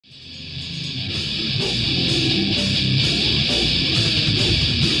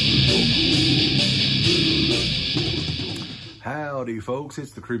you folks,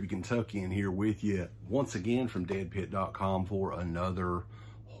 it's the Creepy Kentuckian here with you once again from DEADPIT.com for another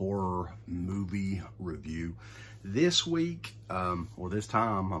horror movie review. This week, or this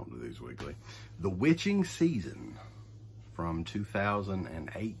time, I don't do these weekly, The Witching Season from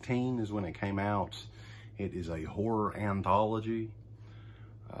 2018 is when it came out. It is a horror anthology.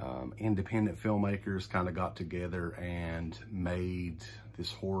 Independent filmmakers kind of got together and made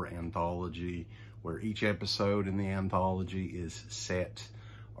this horror anthology where each episode in the anthology is set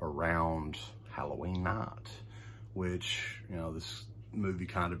around Halloween night, which, you know, this movie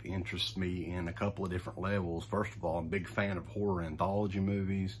kind of interests me in a couple of different levels. First of all, I'm a big fan of horror anthology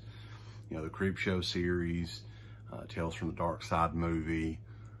movies. You know, the Creepshow series, Tales from the Dark Side movie,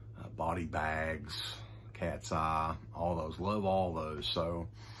 Body Bags, Cat's Eye, all those. Love all those. So,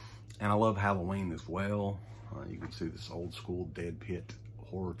 and I love Halloween as well. You can see this old school DEADPIT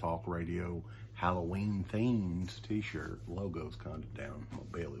Horror Talk Radio Halloween themed t-shirt. Logo's kind of down my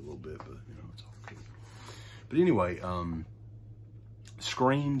belly a little bit, but you know, it's all good. But anyway,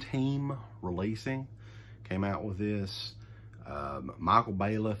 Scream Team Releasing came out with this. Michael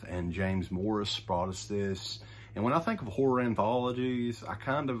Bailiff and James Morris brought us this. And when I think of horror anthologies, I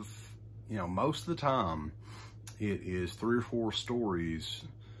kind of, you know, most of the time it is 3 or 4 stories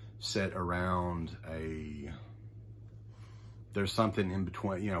set around there's something in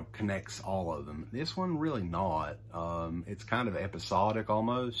between, you know, connects all of them. This one really not. It's kind of episodic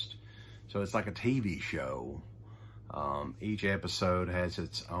almost. So it's like a TV show. Each episode has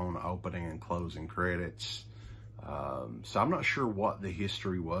its own opening and closing credits. So I'm not sure what the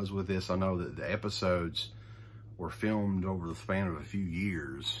history was with this. I know that the episodes were filmed over the span of a few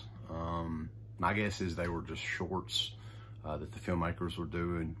years. My guess is they were just shorts that the filmmakers were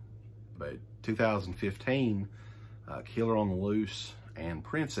doing. But 2015, Killer on the Loose and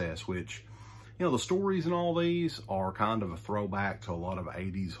Princess, which, you know, the stories in all these are kind of a throwback to a lot of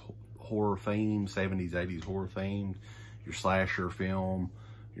 80s horror themes, 70s, 80s horror themed. Your slasher film,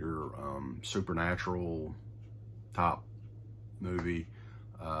 your supernatural top movie,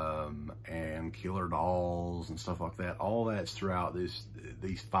 and killer dolls and stuff like that. All that's throughout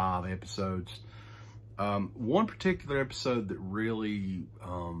these 5 episodes. One particular episode that really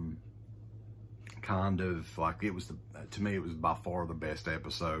kind of like, it was to me it was by far the best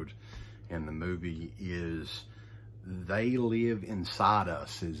episode in the movie, is They Live Inside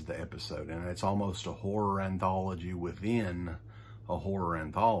Us is the episode, and it's almost a horror anthology within a horror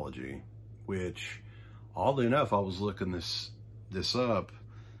anthology, which, oddly enough, I was looking this up.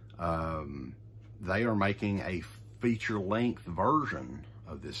 They are making a feature-length version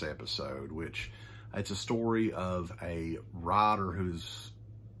of this episode, which it's a story of a writer who's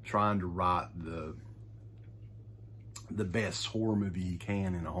trying to write the best horror movie he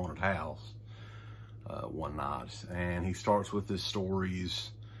can in a haunted house one night. And he starts with his stories,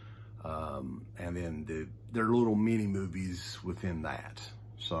 and then there are little mini movies within that.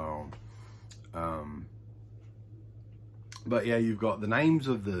 So, but yeah, you've got the names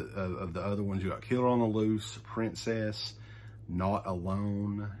of the other ones. You got Killer on the Loose, Princess, Not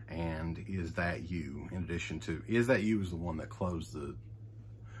Alone, and Is That You? In addition to Is That You is the one that closed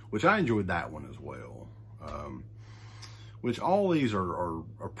which I enjoyed that one as well. Which all these are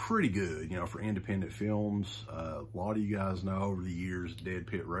pretty good, you know, for independent films. A lot of you guys know over the years,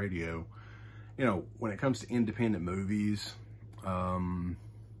 DEADPIT Radio, you know, when it comes to independent movies,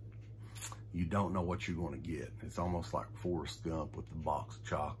 you don't know what you're going to get. It's almost like Forrest Gump with the box of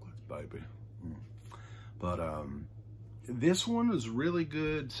chocolates, baby. But this one is really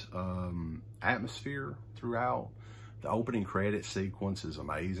good atmosphere throughout. The opening credit sequence is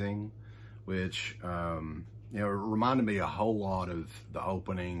amazing, which, you know, it reminded me a whole lot of the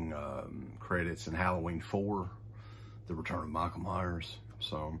opening credits in Halloween 4, The Return of Michael Myers.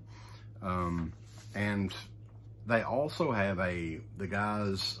 So, and they also have the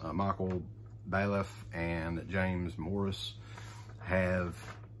guys, Michael Bailiff and James Morris, have,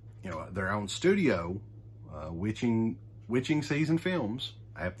 you know, their own studio, Witching Season Films,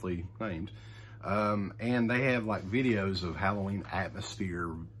 aptly named. And they have like videos of Halloween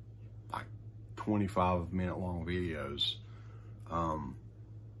atmosphere, like 25-minute long videos,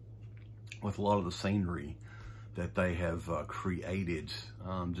 with a lot of the scenery that they have created.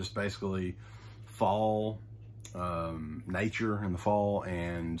 Just basically fall, nature in the fall,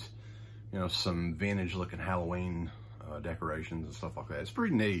 and, you know, some vintage looking Halloween decorations and stuff like that. It's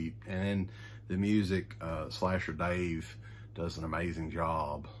pretty neat. And then the music, Slasher Dave does an amazing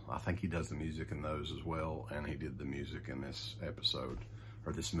job. I think he does the music in those as well, and he did the music in this episode,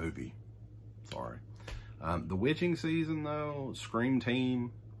 or this movie, sorry. The Witching Season, though, Scream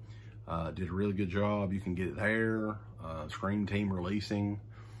Team did a really good job. You can get it there. Scream Team Releasing,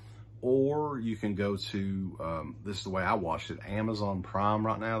 or you can go to, this is the way I watched it, Amazon Prime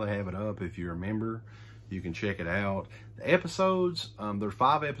right now. They have it up. If you're a member, you can check it out. The episodes, there are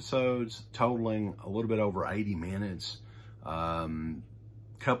 5 episodes totaling a little bit over 80 minutes.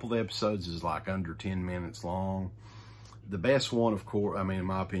 Couple of episodes is like under 10 minutes long. The best one, of course, I mean, in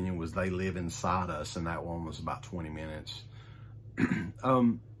my opinion, was They Live Inside Us, and that one was about 20 minutes.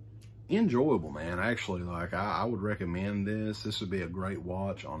 Enjoyable, man. Actually, like, I would recommend this. This would be a great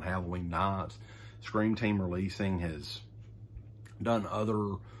watch on Halloween night. Scream Team Releasing has done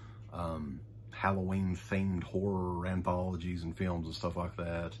other Halloween-themed horror anthologies and films and stuff like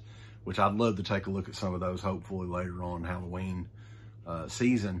that, which I'd love to take a look at some of those, hopefully later on. Halloween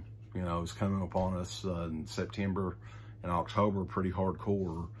season, you know, is coming upon us in September and October, pretty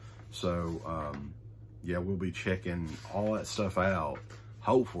hardcore. So, yeah, we'll be checking all that stuff out,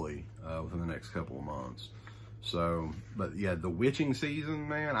 hopefully, within the next couple of months. So, but yeah, the witching season,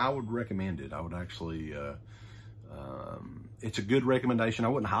 man, I would recommend it. I would actually, it's a good recommendation. I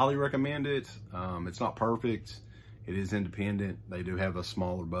wouldn't highly recommend it. It's not perfect. It is independent. They do have a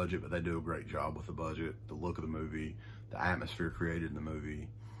smaller budget, but they do a great job with the budget, the look of the movie, the atmosphere created in the movie,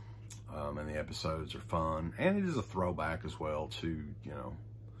 and the episodes are fun. And it is a throwback as well to, you know,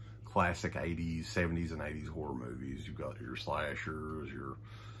 classic 80s, 70s, and 80s horror movies. You've got your slashers, your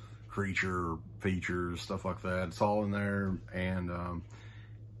creature features, stuff like that. It's all in there, and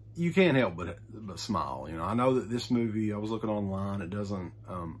you can't help but smile. You know, I know that this movie, I was looking online, it doesn't,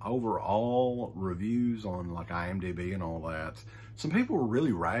 overall reviews on like IMDb and all that, some people were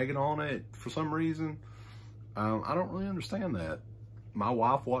really ragging on it for some reason. I don't really understand that. My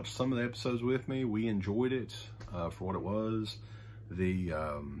wife watched some of the episodes with me. We enjoyed it for what it was.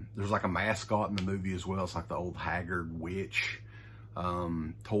 There's like a mascot in the movie as well. It's like the old haggard witch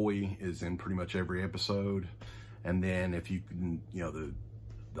toy is in pretty much every episode. And then if you can, you know, the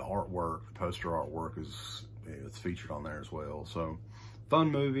artwork, the poster artwork it's featured on there as well. So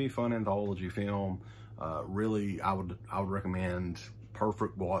fun movie, fun anthology film. Really, I would recommend.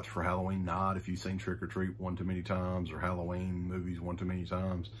 Perfect watch for Halloween night if you've seen Trick or Treat one too many times or Halloween movies one too many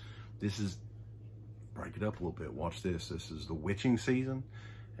times. This is, break it up a little bit, watch this. This is the witching season,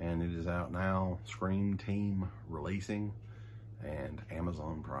 and it is out now. Scream Team Releasing and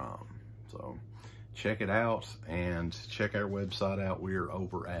Amazon Prime. So check it out and check our website out. We're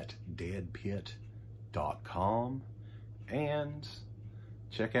over at DEADPIT.com, and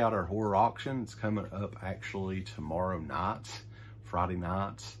check out our horror auction. It's coming up actually tomorrow night, Friday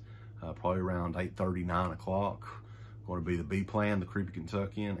nights, probably around 8:30, 9 o'clock. Going to be the B-Plan, the Creepy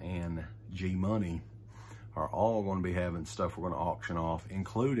Kentuckian, and G-Money are all going to be having stuff we're going to auction off,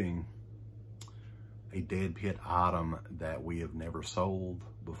 including a Dead Pit item that we have never sold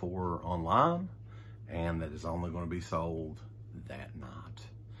before online, and that is only going to be sold that night.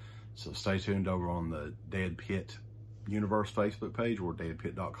 So stay tuned over on the Dead Pit Universe Facebook page, or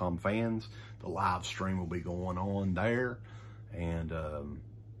deadpit.com fans. The live stream will be going on there, and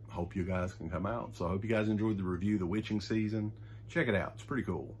hope you guys can come out. So I hope you guys enjoyed the review, The Witching Season. Check it out. It's pretty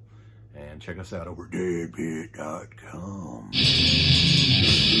cool. And check us out over at deadpit.com.